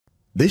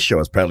This show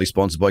is proudly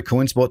sponsored by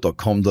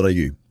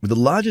coinspot.com.au, with the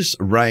largest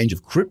range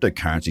of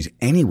cryptocurrencies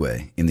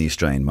anywhere in the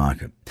Australian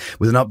market.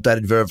 With an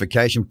updated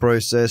verification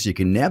process, you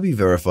can now be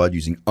verified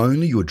using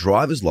only your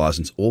driver's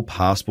license or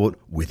passport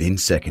within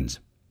seconds.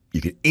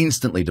 You can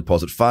instantly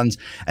deposit funds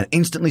and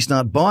instantly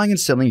start buying and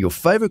selling your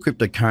favourite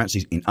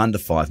cryptocurrencies in under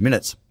 5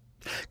 minutes.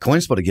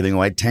 CoinSpot are giving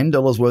away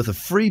 $10 worth of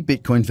free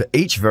Bitcoin for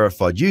each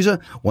verified user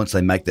once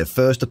they make their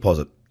first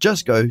deposit.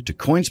 Just go to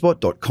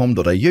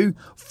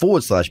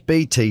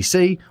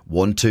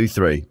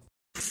coinspot.com.au/BTC123.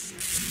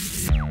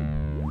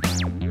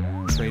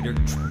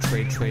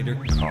 Trader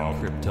Cobb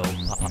Crypto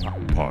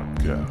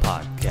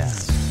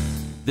Podcast.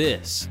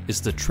 This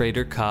is the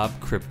Trader Cobb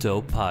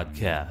Crypto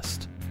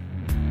Podcast.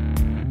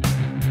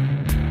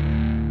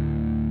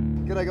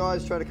 G'day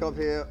guys, Trader Cobb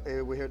here.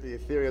 We're here at the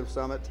Ethereal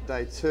Summit,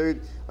 day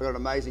 2. I've got an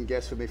amazing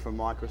guest with me from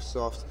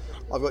Microsoft.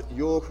 I've got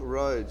Yorke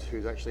Rhodes,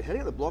 who's actually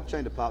heading up the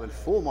blockchain department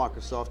for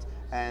Microsoft,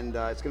 and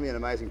it's going to be an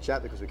amazing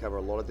chat because we cover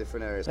a lot of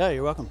different areas. Yeah,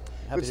 you're welcome.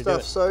 Happy Good to stuff.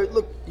 do it. So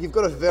look, you've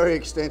got a very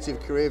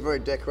extensive career, very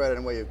decorated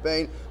in where you've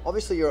been.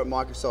 Obviously you're at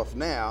Microsoft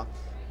now.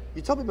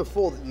 You told me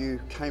before that you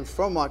came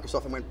from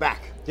Microsoft and went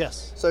back.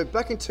 Yes. So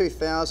back in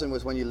 2000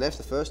 was when you left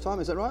the first time,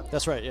 is that right?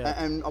 That's right,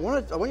 yeah. And I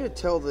want you to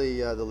tell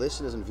the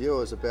listeners and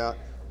viewers about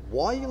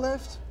why you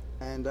left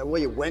and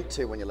where you went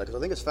to when you left, because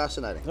I think it's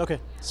fascinating. Okay,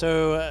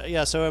 so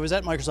I was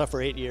at Microsoft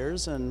for 8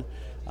 years, and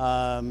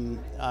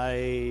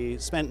I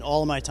spent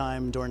all of my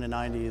time during the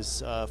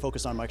 90s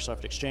focused on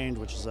Microsoft Exchange,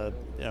 which is a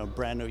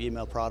brand new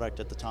email product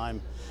at the time,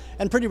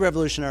 and pretty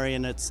revolutionary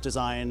in its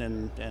design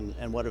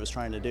and what it was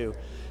trying to do.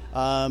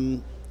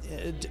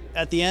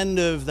 At the end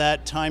of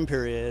that time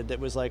period, it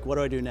was like, what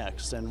do I do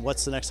next, and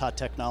what's the next hot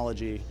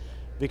technology?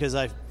 Because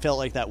I felt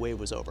like that wave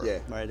was over. Yeah.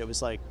 Right. It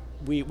was like,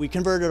 we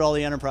converted all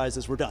the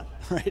enterprises, we're done,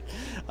 right?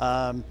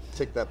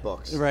 Tick that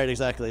box. Right,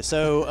 exactly.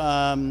 So,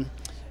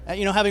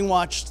 having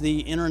watched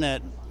the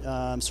internet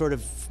sort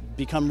of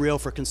become real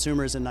for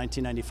consumers in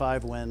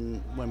 1995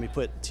 when we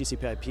put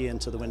TCP/IP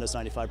into the Windows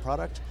 95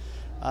 product,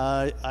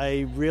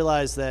 I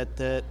realized that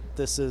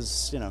this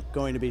is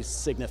going to be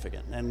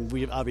significant, and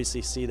we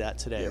obviously see that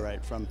today,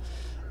 right? From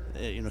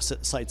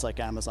sites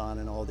like Amazon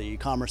and all the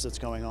e-commerce that's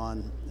going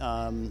on,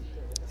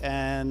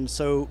 and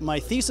so my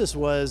thesis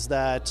was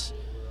that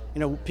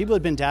people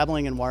had been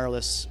dabbling in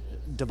wireless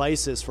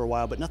devices for a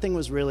while, but nothing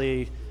was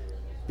really,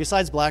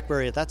 besides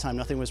BlackBerry at that time,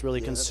 nothing was really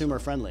consumer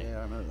friendly. Yeah,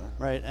 I remember that.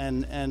 Right,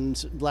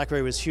 and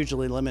BlackBerry was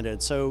hugely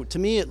limited. So to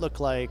me, it looked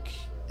like,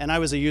 and I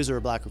was a user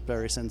of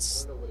BlackBerry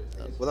since.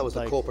 Well, that was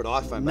the corporate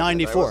iPhone.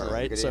 '94,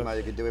 right?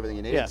 You could do everything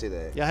you needed to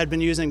there. Yeah, I had been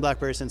using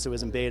BlackBerry since it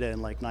was in beta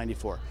in like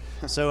 '94.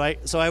 So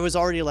I was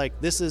already like,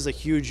 this is a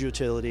huge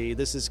utility.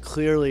 This is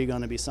clearly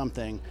going to be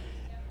something.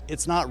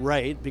 It's not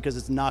right because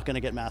it's not going to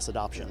get mass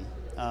adoption.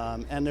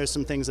 And there's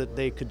some things that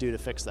they could do to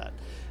fix that.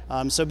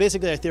 So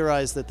basically I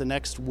theorized that the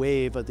next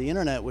wave of the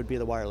internet would be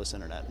the wireless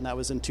internet, and that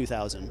was in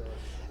 2000.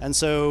 And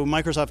so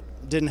Microsoft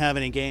didn't have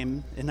any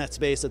game in that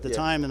space at the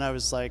time, and I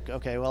was like,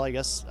 okay, well, I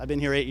guess I've been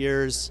here 8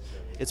 years.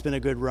 It's been a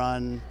good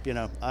run.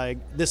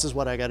 This is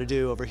what I got to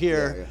do over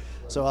here.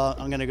 So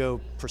I'm going to go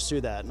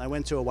pursue that. And I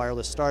went to a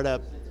wireless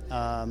startup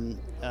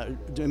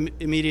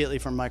immediately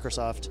from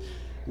Microsoft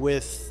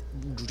with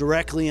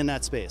directly in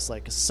that space,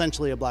 like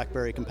essentially a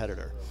BlackBerry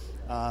competitor.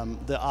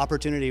 The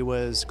opportunity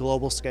was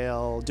global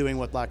scale, doing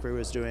what BlackBerry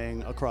was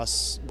doing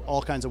across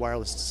all kinds of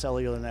wireless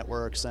cellular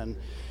networks. And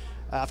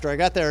after I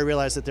got there, I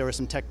realized that there were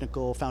some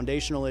technical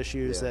foundational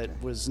issues that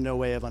was no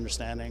way of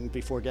understanding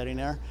before getting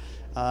there.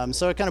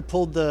 So I kind of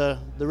pulled the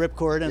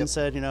ripcord and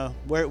said,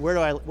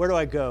 where do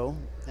I go?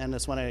 And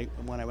that's when I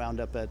wound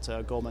up at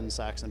Goldman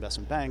Sachs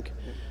Investment Bank,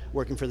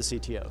 working for the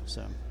CTO.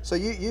 So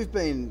you've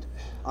been,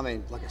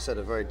 like I said,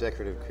 a very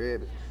decorative career.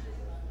 But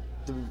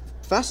the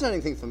fascinating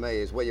thing for me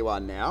is where you are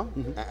now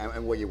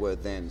and where you were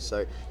then.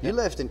 So you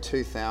left in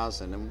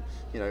 2000, and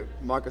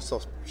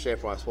Microsoft's share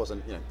price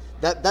wasn't.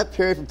 That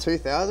period from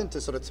 2000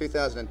 to sort of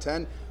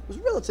 2010 was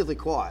relatively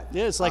quiet.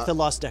 Yeah, it's like the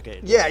lost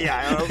decade. Yeah.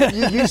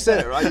 You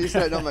said it, right? You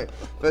said it, not me.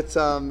 But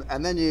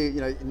and then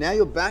now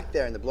you're back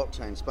there in the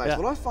blockchain space. Yeah.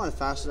 What I find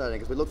fascinating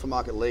is we look for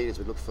market leaders,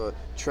 we look for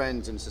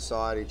trends in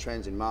society,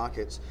 trends in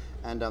markets.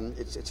 And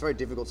it's very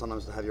difficult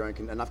sometimes to have your own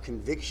enough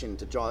conviction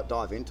to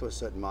dive into a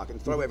certain market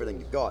and throw everything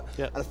you've got.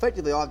 Yeah. And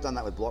effectively, I've done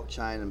that with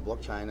blockchain and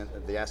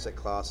the asset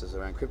classes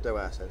around crypto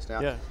assets.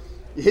 Now,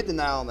 you hit the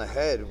nail on the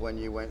head when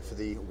you went for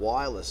the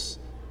wireless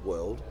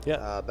world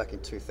back in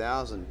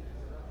 2000,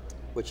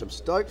 which I'm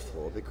stoked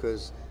for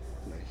because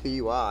here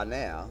you are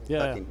now,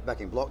 back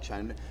in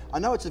blockchain. I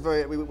know it's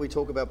we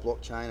talk about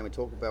blockchain and we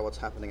talk about what's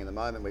happening in the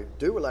moment. We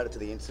do relate it to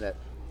the internet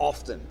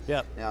often.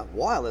 Now,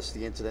 wireless,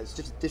 the internet, it's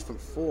just a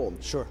different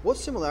form. Sure. What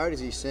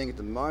similarities are you seeing at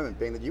the moment,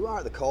 being that you are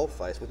at the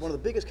coalface with one of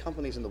the biggest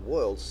companies in the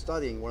world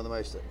studying one of the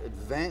most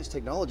advanced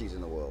technologies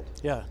in the world?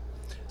 Yeah.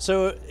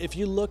 So if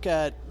you look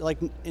at,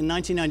 like in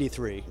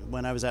 1993,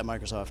 when I was at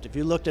Microsoft, if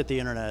you looked at the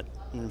internet,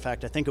 and in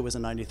fact, I think it was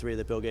in 93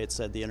 that Bill Gates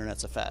said the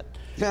internet's a fad.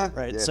 Yeah.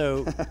 Right. Yeah.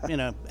 So,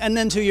 and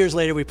then 2 years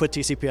later, we put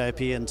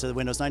TCP/IP into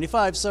Windows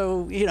 95.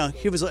 So,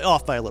 he was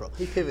off by a little.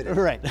 He pivoted.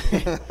 Right.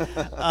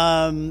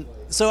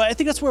 So I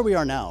think that's where we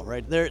are now,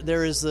 right?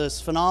 There is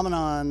this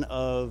phenomenon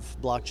of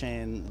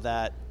blockchain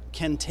that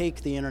can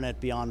take the internet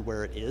beyond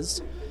where it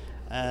is,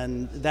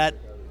 and that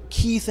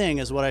key thing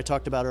is what I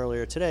talked about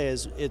earlier today.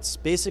 Is it's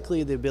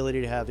basically the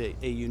ability to have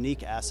a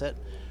unique asset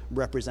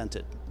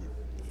represented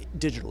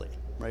digitally,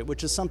 right?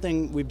 Which is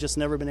something we've just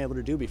never been able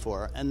to do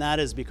before, and that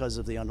is because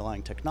of the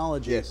underlying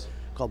technology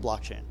called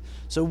blockchain.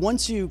 So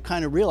once you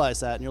kind of realize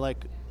that, and you're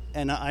like,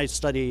 and I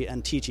study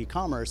and teach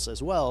e-commerce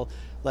as well,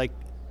 like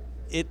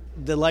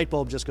the light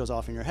bulb just goes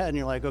off in your head, and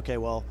you're like, okay,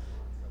 well,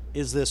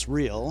 is this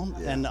real?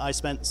 Yeah. And I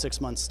spent 6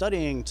 months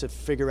studying to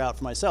figure out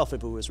for myself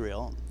if it was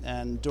real.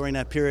 And during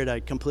that period, I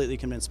completely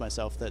convinced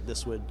myself that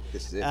this would,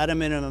 at a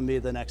minimum, be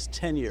the next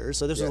 10 years.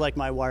 So this was like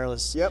my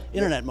wireless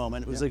internet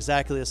moment. It was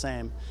exactly the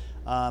same.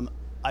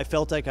 I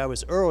felt like I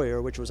was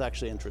earlier, which was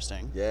actually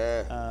interesting.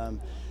 Yeah.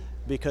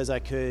 Because I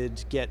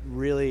could get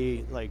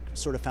really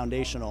sort of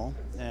foundational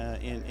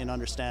in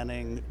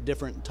understanding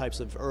different types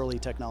of early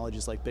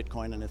technologies like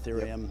Bitcoin and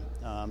Ethereum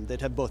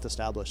that have both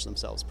established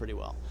themselves pretty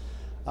well.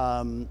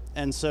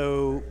 And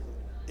so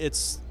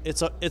it's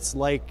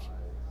like,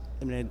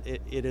 I mean,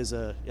 it is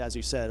as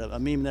you said, a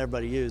meme that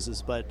everybody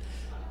uses, but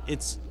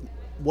it's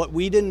what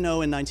we didn't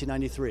know in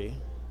 1993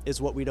 is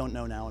what we don't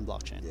know now in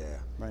blockchain. Yeah.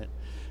 Right.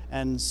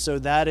 And so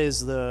that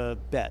is the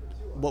bet.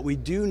 What we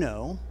did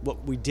know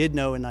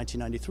in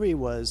 1993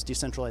 was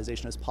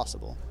decentralization is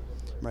possible,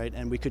 right?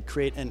 And we could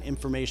create an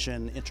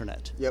information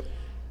internet. Yep.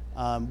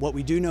 What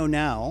we do know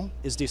now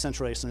is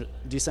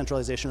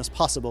decentralization is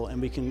possible,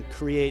 and we can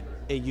create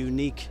a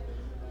unique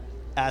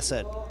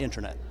asset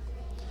internet.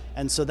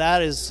 And so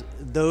that is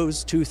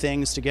those two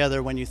things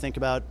together. When you think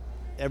about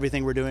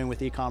everything we're doing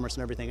with e-commerce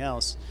and everything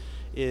else,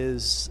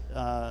 is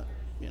I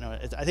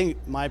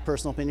think my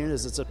personal opinion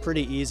is it's a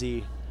pretty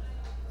easy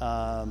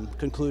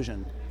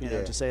conclusion,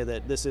 to say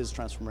that this is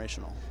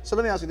transformational. So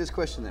let me ask you this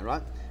question then,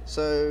 right?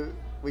 So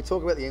we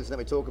talk about the internet,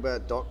 we talk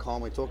about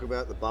 .com, we talk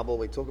about the bubble,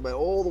 we talk about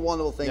all the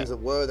wonderful things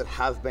that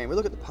have been. We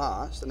look at the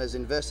past, and as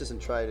investors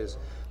and traders,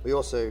 we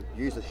also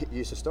use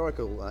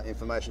historical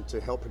information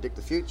to help predict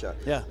the future.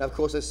 Yeah. Now, of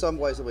course, there's some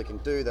ways that we can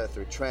do that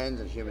through trends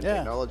and human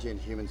technology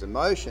and humans'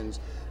 emotions,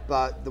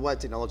 but the way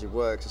technology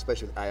works,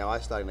 especially with AI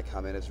starting to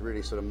come in, it's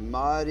really sort of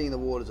muddying the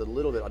waters a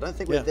little bit. I don't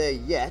think we're there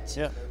yet,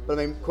 but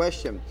I mean,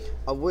 question,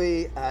 are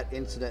we at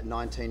Internet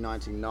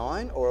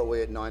 1999 or are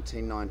we at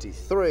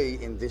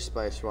 1993 in this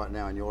space right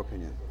now, in your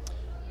opinion?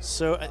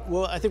 So,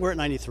 well, I think we're at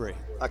 93.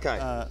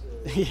 Okay.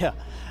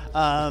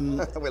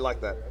 We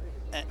like that.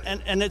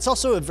 And it's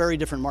also a very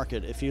different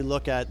market. If you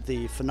look at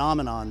the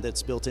phenomenon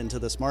that's built into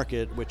this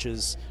market, which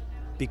is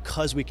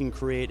because we can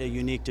create a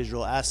unique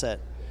digital asset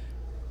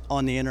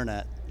on the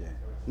internet,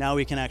 now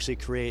we can actually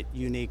create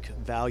unique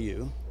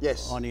value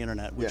on the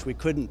internet, which we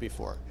couldn't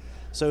before.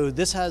 So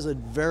this has a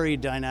very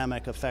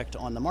dynamic effect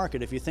on the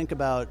market. If you think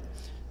about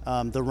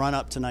the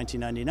run-up to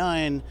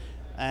 1999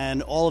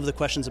 and all of the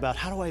questions about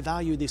how do I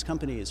value these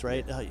companies,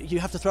 right? You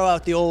have to throw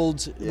out the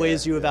old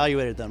ways you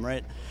evaluated them,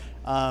 right?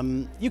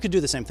 You could do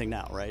the same thing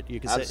now, right? You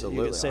could say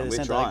the same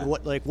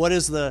thing. What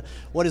is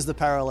the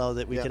parallel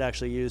that we could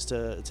actually use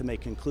to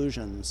make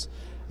conclusions?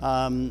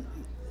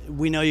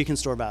 We know you can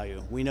store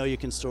value. We know you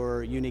can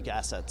store unique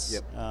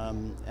assets,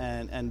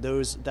 and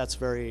that's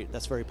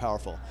very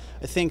powerful.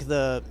 I think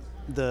the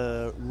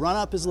run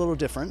up is a little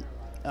different.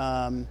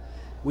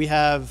 We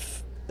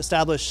have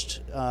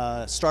established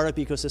startup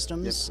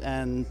ecosystems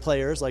and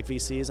players like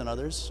VCs and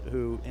others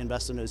who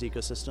invest in those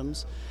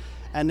ecosystems.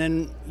 And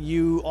then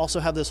you also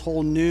have this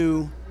whole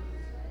new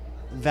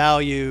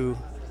value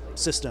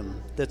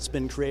system that's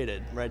been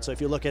created, right? So if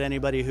you look at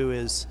anybody who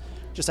is,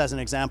 just as an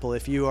example,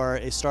 if you are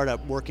a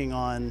startup working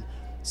on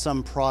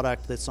some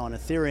product that's on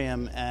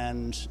Ethereum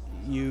and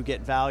you get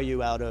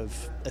value out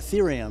of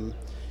Ethereum,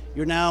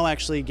 you're now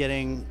actually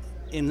getting,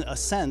 in a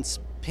sense,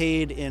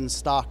 paid in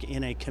stock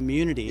in a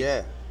community,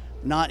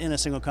 not in a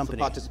single company.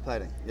 For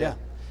participating,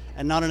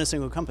 and not in a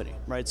single company,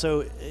 right?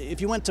 So if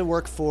you went to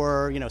work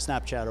for,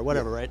 Snapchat or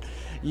whatever, right,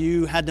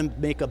 you had to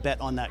make a bet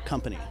on that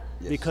company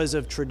because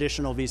of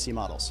traditional VC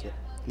models,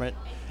 right?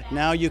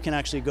 Now you can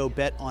actually go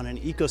bet on an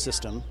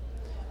ecosystem,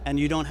 and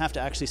you don't have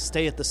to actually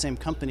stay at the same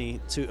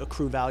company to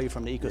accrue value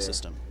from the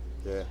ecosystem,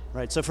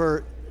 right? So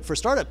for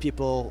startup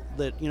people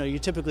that, you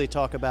typically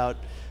talk about,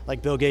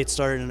 like Bill Gates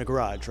started in a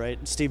garage, right?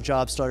 Steve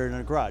Jobs started in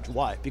a garage.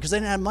 Why? Because they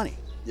didn't have money,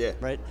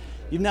 right?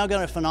 You've now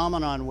got a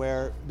phenomenon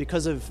where,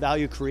 because of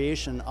value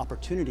creation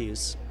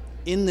opportunities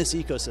in this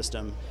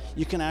ecosystem,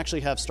 you can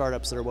actually have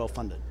startups that are well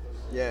funded.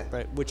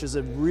 Right, which is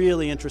a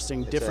really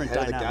interesting, different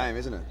dynamic. It's ahead of the game,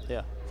 isn't it?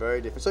 Yeah.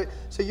 Very different.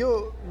 So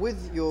you're,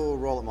 with your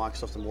role at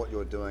Microsoft and what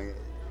you're doing,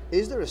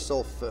 is there a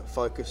sole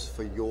focus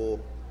for your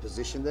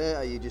position there?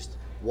 Are you just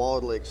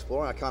wildly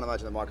exploring? I can't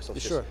imagine that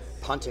Microsoft's just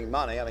punting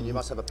money. I mean, you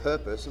must have a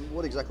purpose. And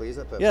what exactly is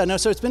that purpose? Yeah, no.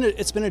 So it's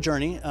been a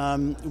journey.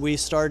 We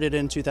started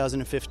in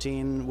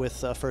 2015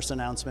 with first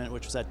announcement,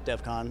 which was at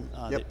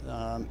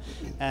DevCon,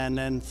 and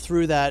then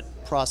through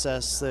that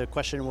process, the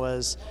question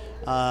was,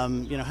 how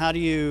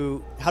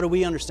do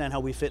we understand how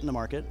we fit in the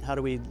market? How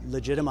do we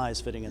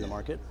legitimize fitting in the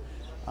market?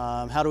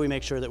 How do we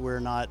make sure that we're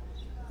not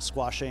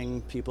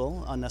squashing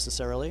people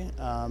unnecessarily?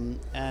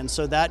 And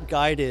so that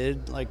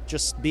guided, like,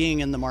 just being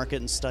in the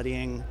market and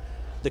studying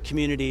the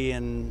community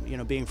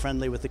and being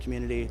friendly with the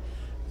community,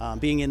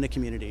 being in the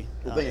community.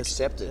 Well, being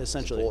accepted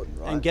essentially, is important,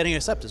 right? And getting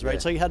accepted,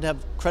 right? So you had to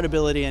have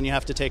credibility and you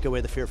have to take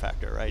away the fear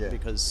factor, right?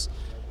 Because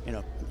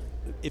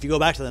if you go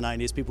back to the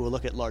 90s, people would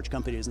look at large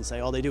companies and say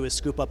all they do is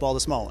scoop up all the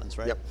small ones,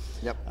 right?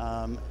 Yep.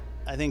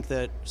 I think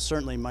that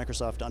certainly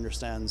Microsoft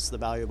understands the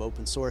value of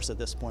open source at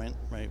this point,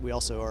 right? We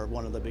also are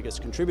one of the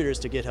biggest contributors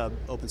to GitHub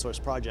open source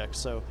projects,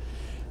 so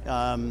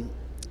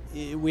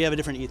we have a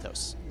different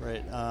ethos,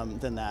 right,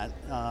 than that.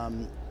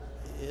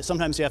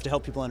 Sometimes you have to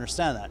help people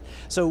understand that.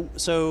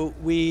 So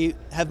we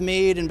have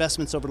made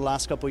investments over the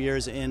last couple of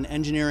years in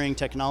engineering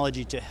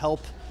technology to help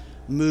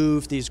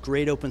move these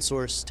great open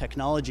source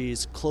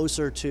technologies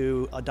closer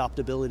to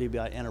adoptability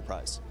by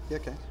enterprise.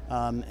 Okay.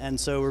 And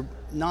so we're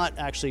not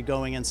actually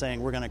going and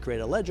saying we're going to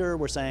create a ledger.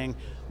 We're saying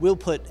we'll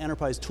put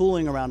enterprise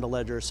tooling around a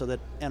ledger so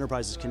that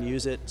enterprises can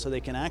use it, so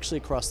they can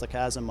actually cross the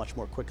chasm much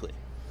more quickly.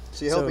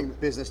 So you're helping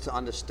business to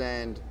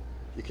understand,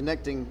 you're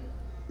connecting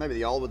maybe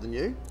the old with the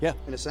new,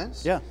 in a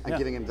sense, and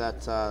giving them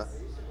that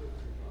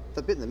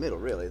bit in the middle,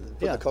 really,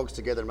 putting the cogs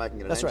together and making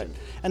it an engine. That's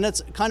right, and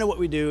that's kind of what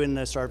we do in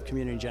the startup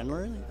community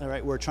generally. All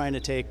right, we're trying to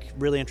take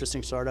really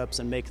interesting startups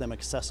and make them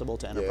accessible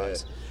to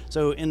enterprise.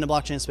 So in the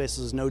blockchain space,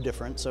 this is no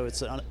different. So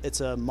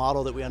it's a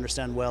model that we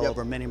understand well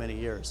over many, many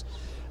years.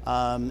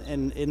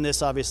 And in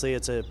this, obviously,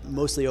 it's a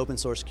mostly open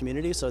source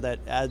community, so that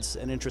adds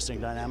an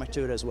interesting dynamic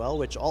to it as well,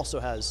 which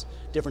also has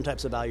different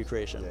types of value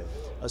creation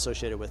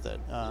associated with it.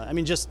 I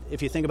mean, just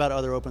if you think about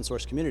other open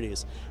source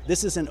communities,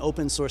 this is an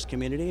open source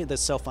community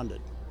that's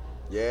self-funded.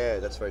 Yeah,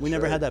 that's very true. We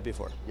never had that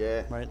before.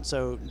 Yeah. Right.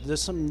 So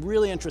there's some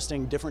really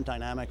interesting different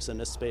dynamics in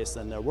this space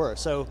than there were.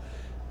 So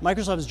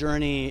Microsoft's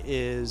journey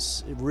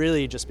is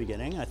really just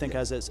beginning, I think,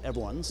 as is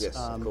everyone's. Yes,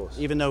 of course.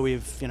 Even though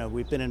we've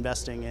been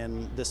investing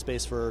in this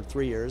space for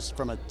 3 years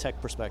from a tech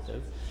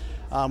perspective.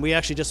 We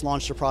actually just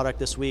launched a product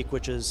this week,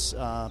 which is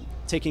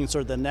taking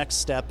sort of the next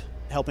step,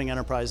 helping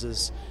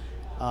enterprises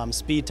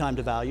speed time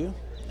to value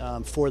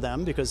for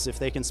them, because if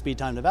they can speed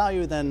time to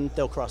value, then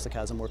they'll cross the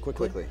chasm more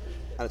quickly.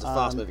 And it's a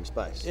fast-moving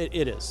space.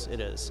 It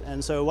is.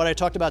 And so what I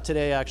talked about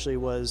today actually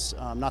was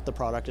not the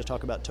product, I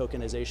talked about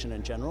tokenization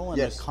in general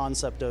and the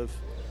concept of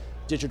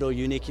digital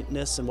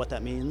uniqueness and what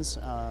that means.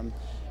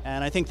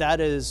 And I think that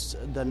is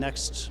the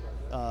next,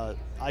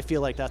 I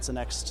feel like that's the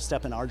next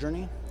step in our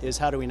journey, is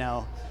how do we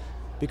now,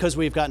 because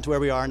we've gotten to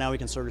where we are, now we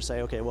can sort of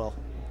say, okay, well,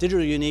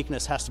 digital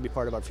uniqueness has to be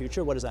part of our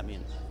future. What does that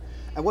mean?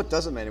 And what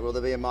does it mean? Will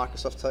there be a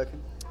Microsoft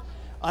token?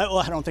 I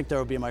don't think there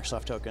will be a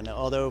Microsoft token.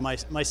 Although my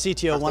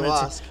CTO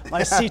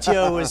my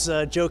CTO was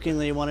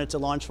jokingly wanted to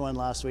launch one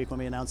last week when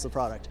we announced the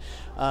product.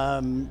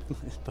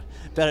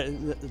 But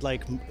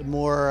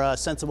more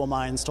sensible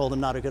minds told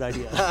him not a good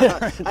idea.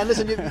 And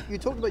listen, you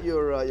talked about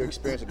your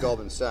experience at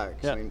Goldman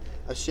Sachs. I mean,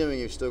 assuming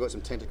you've still got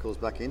some tentacles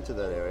back into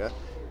that area,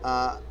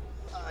 are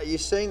you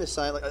seeing the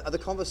same? Like, are the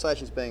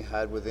conversations being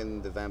had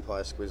within the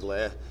Vampire Squiz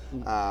layer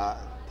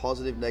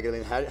positive,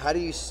 negative? How do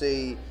you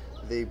see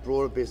the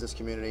broader business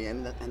community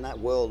and that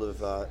world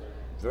of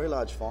very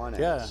large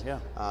finance?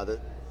 That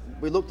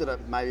we looked at it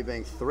maybe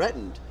being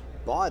threatened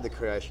by the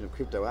creation of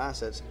crypto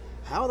assets.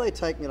 How are they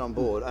taking it on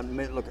board? I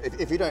mean, look,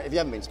 if you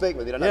haven't been speaking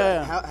with, you don't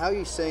know. How are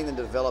you seeing them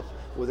develop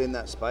within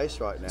that space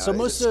right now? So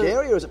is it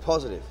scary or is it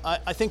positive?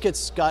 I think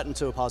it's gotten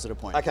to a positive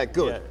point. Okay,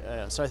 good.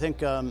 So I think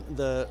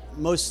the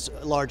most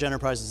large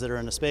enterprises that are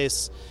in the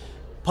space,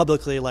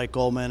 publicly, like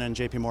Goldman and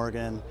JP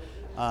Morgan,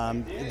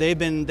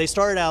 they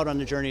started out on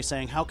the journey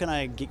saying, how can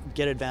I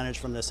get advantage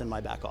from this in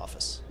my back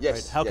office?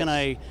 Yes. Right? How can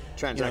I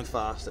transact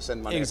fast to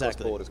send money across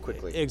borders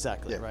quickly?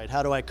 Exactly. Right.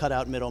 How do I cut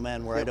out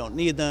middlemen where I don't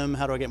need them?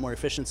 How do I get more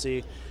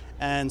efficiency?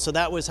 And so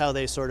that was how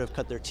they sort of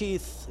cut their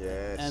teeth.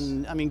 Yes.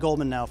 And I mean,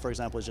 Goldman now, for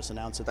example, has just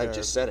announced that they've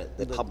just said it.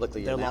 They're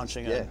publicly they're announced.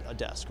 launching a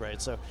desk,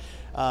 right? So,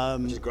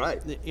 which is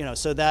great.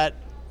 So that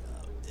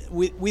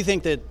we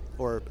think that,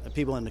 or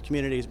people in the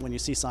community, when you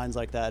see signs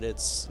like that,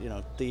 it's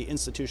the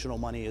institutional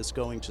money is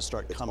going to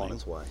start coming.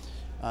 It's on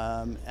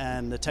its way.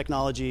 And the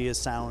technology is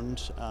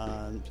sound.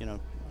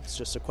 It's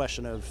just a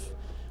question of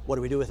what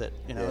do we do with it?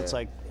 It's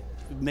like,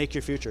 make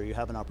your future. You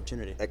have an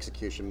opportunity.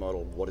 Execution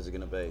model. What is it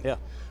going to be? Yeah.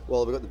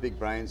 Well, we've got the big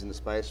brains in the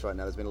space right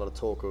now. There's been a lot of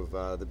talk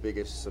of the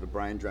biggest sort of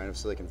brain drain of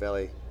Silicon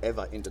Valley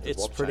ever into the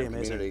blockchain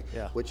community.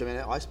 Yeah. Which, I mean,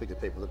 I speak to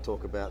people that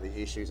talk about the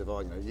issues of,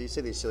 you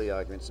see these silly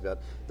arguments about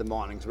the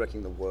mining's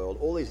wrecking the world,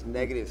 all these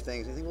negative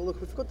things. And you think, well, look,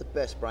 we've got the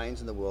best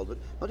brains in the world, but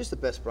not just the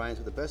best brains,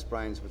 but the best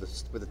brains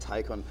with a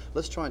take on,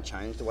 let's try and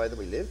change the way that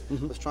we live.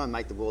 Let's try and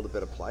make the world a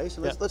better place.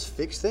 And let's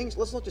fix things.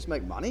 Let's not just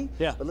make money,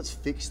 but let's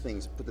fix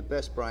things, put the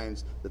best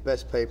brains, the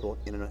best people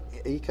in an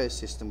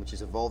ecosystem which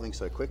is evolving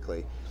so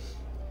quickly,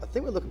 I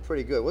think we're looking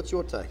pretty good. What's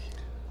your take?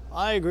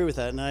 I agree with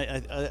that, and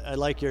I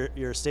like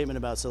your statement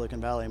about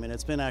Silicon Valley. I mean,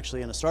 it's been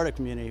actually in a startup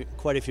community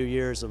quite a few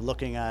years of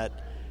looking at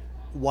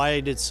why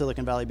did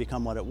Silicon Valley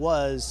become what it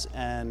was,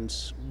 and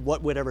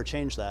what would ever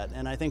change that.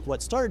 And I think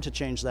what started to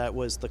change that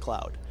was the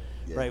cloud,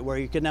 right? Where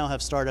you could now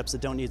have startups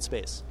that don't need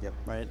space,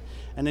 right?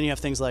 And then you have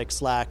things like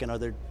Slack and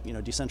other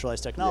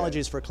decentralized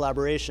technologies for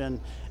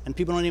collaboration, and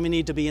people don't even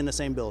need to be in the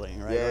same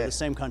building, right? Or the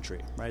same country,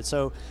 right?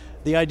 So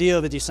the idea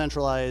of a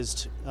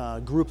decentralized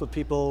group of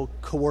people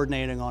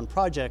coordinating on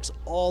projects,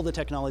 all the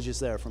technology is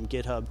there, from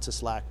GitHub to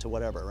Slack to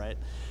whatever, right?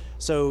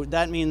 So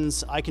that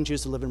means I can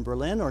choose to live in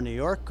Berlin or New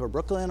York or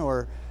Brooklyn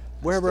or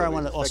wherever I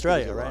want to,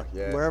 Australia, right?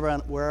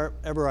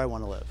 Wherever I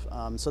want to live.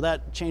 So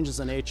that changes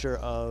the nature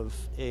of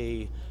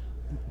a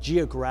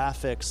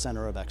geographic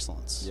center of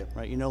excellence,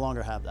 right? You no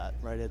longer have that,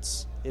 right?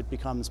 It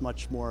becomes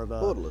much more of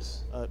a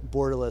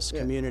borderless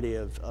community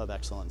of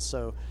excellence.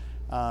 So,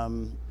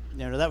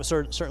 that was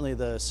certainly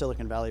the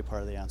Silicon Valley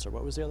part of the answer.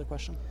 What was the other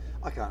question?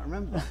 I can't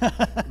remember.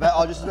 But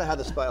I just about how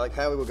the space, like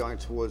how we were going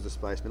towards the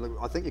space. I mean, look,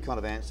 I think you kind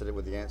of answered it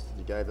with the answer that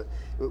you gave. That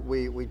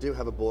we do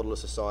have a borderless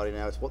society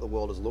now. It's what the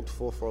world has looked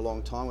for a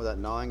long time without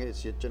knowing it.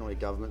 It's generally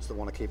governments that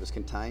want to keep us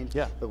contained.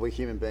 But we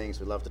human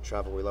beings, we love to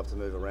travel. We love to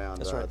move around.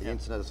 That's right. The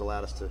internet has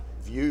allowed us to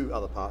view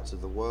other parts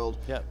of the world.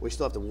 We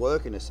still have to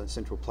work in a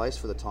central place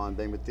for the time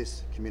being, but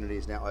this community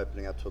is now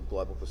opening up to a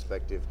global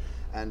perspective.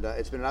 And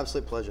it's been an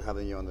absolute pleasure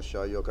having you on the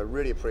show, Yorke. I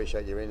really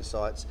appreciate your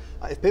insights.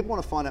 If people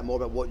want to find out more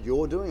about what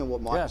you're doing and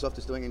what Microsoft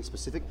is doing in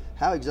specific,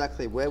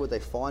 where would they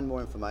find more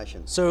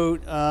information? So,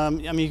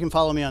 you can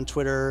follow me on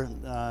Twitter.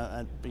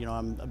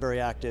 I'm very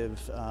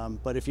active.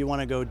 But if you want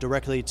to go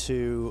directly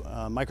to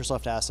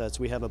Microsoft Assets,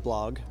 we have a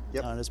blog.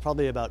 There's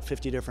probably about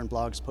 50 different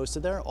blogs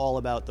posted there, all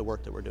about the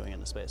work that we're doing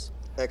in the space.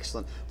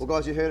 Excellent. Well,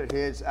 guys, you heard it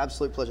here. It's an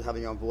absolute pleasure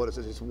having you on board.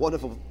 It's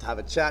wonderful to have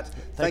a chat.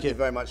 Thank you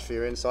very much for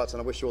your insights,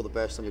 and I wish you all the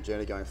best on your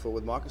journey going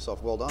forward with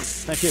Microsoft. Well done.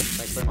 Thank you.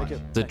 Thanks very much.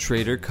 The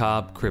Trader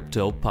Cobb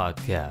Crypto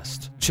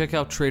Podcast. Check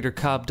out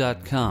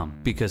tradercobb.com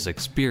because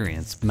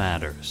experience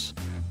matters.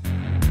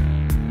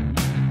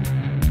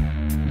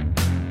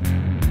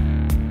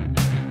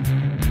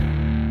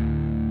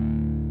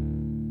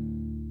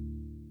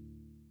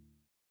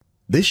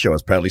 This show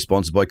is proudly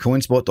sponsored by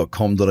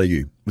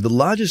coinspot.com.au, with the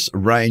largest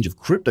range of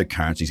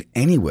cryptocurrencies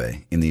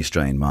anywhere in the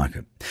Australian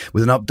market.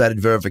 With an updated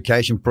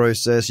verification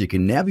process, you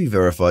can now be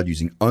verified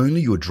using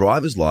only your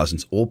driver's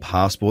license or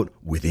passport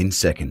within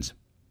seconds.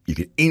 You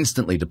can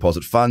instantly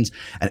deposit funds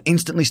and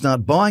instantly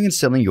start buying and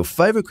selling your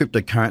favorite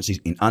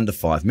cryptocurrencies in under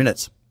 5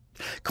 minutes.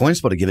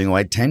 CoinSpot are giving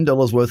away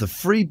 $10 worth of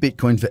free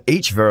Bitcoin for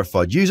each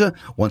verified user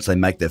once they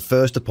make their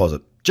first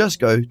deposit.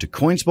 Just go to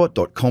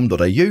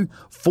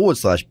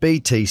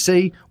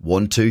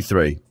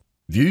coinspot.com.au/BTC123.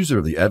 Views are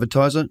of the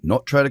advertiser,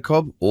 not Trader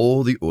Cobb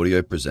or the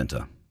audio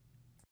presenter.